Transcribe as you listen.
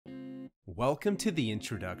Welcome to the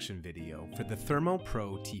introduction video for the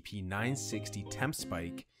ThermoPro TP960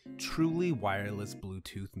 TempSpike truly wireless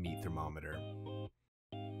Bluetooth meat thermometer.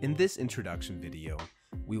 In this introduction video,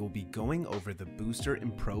 we will be going over the booster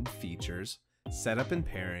and probe features, setup and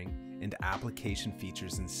pairing, and application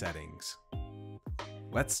features and settings.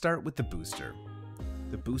 Let's start with the booster.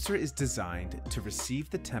 The booster is designed to receive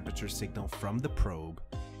the temperature signal from the probe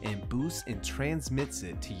and boosts and transmits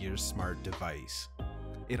it to your smart device.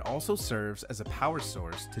 It also serves as a power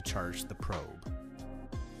source to charge the probe.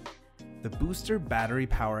 The booster battery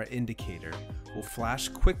power indicator will flash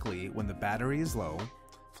quickly when the battery is low,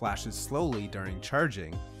 flashes slowly during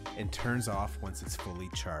charging, and turns off once it's fully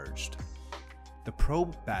charged. The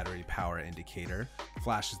probe battery power indicator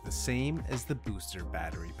flashes the same as the booster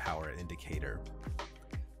battery power indicator.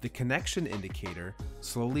 The connection indicator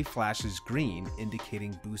slowly flashes green,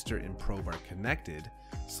 indicating booster and probe are connected,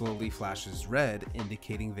 slowly flashes red,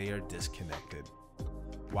 indicating they are disconnected.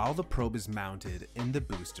 While the probe is mounted in the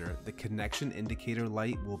booster, the connection indicator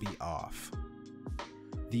light will be off.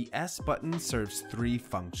 The S button serves three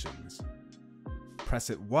functions. Press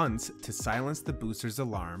it once to silence the booster's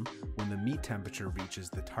alarm when the meat temperature reaches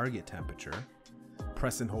the target temperature.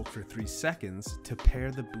 Press and hold for 3 seconds to pair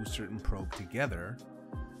the booster and probe together.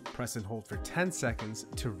 Press and hold for 10 seconds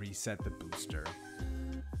to reset the booster.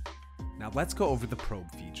 Now let's go over the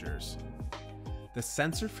probe features. The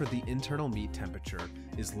sensor for the internal meat temperature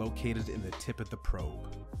is located in the tip of the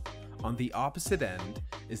probe. On the opposite end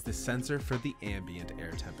is the sensor for the ambient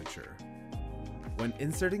air temperature. When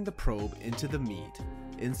inserting the probe into the meat,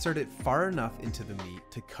 insert it far enough into the meat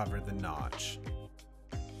to cover the notch.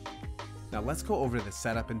 Now let's go over the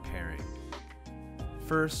setup and pairing.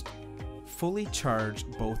 First, fully charge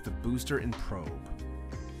both the booster and probe.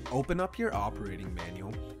 Open up your operating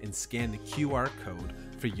manual and scan the QR code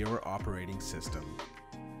for your operating system.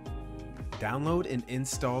 Download and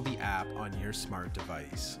install the app on your smart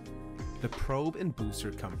device. The probe and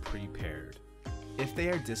booster come pre-paired. If they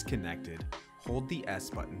are disconnected, hold the S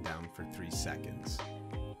button down for 3 seconds.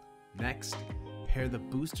 Next, pair the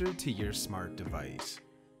booster to your smart device.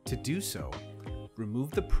 To do so,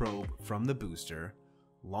 remove the probe from the booster,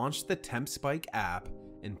 launch the TempSpike app,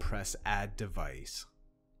 and press Add Device.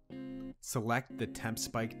 Select the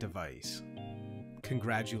TempSpike device.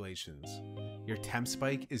 Congratulations, your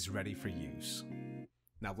TempSpike is ready for use.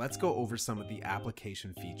 Now let's go over some of the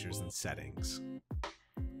application features and settings.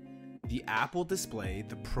 The app will display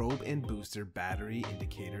the probe and booster battery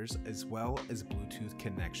indicators as well as Bluetooth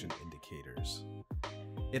connection indicators.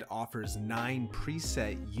 It offers 9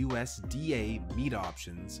 preset USDA meat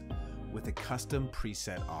options with a custom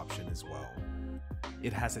preset option as well.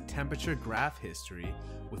 It has a temperature graph history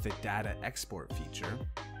with a data export feature,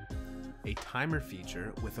 a timer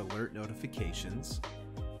feature with alert notifications,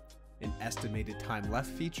 an estimated time left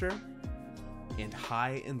feature, and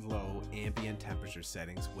high and low ambient temperature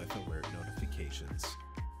settings with alert notifications.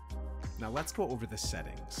 Now let's go over the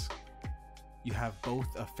settings. You have both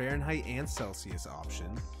a Fahrenheit and Celsius option,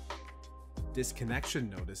 disconnection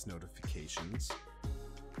notice notifications,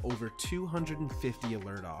 over 250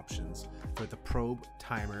 alert options for the probe,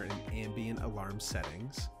 timer, and ambient alarm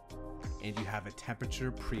settings, and you have a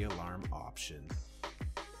temperature pre-alarm option.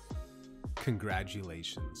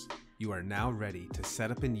 Congratulations, you are now ready to set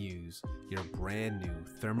up and use your brand new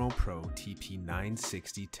ThermoPro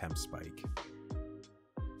TP960 TempSpike.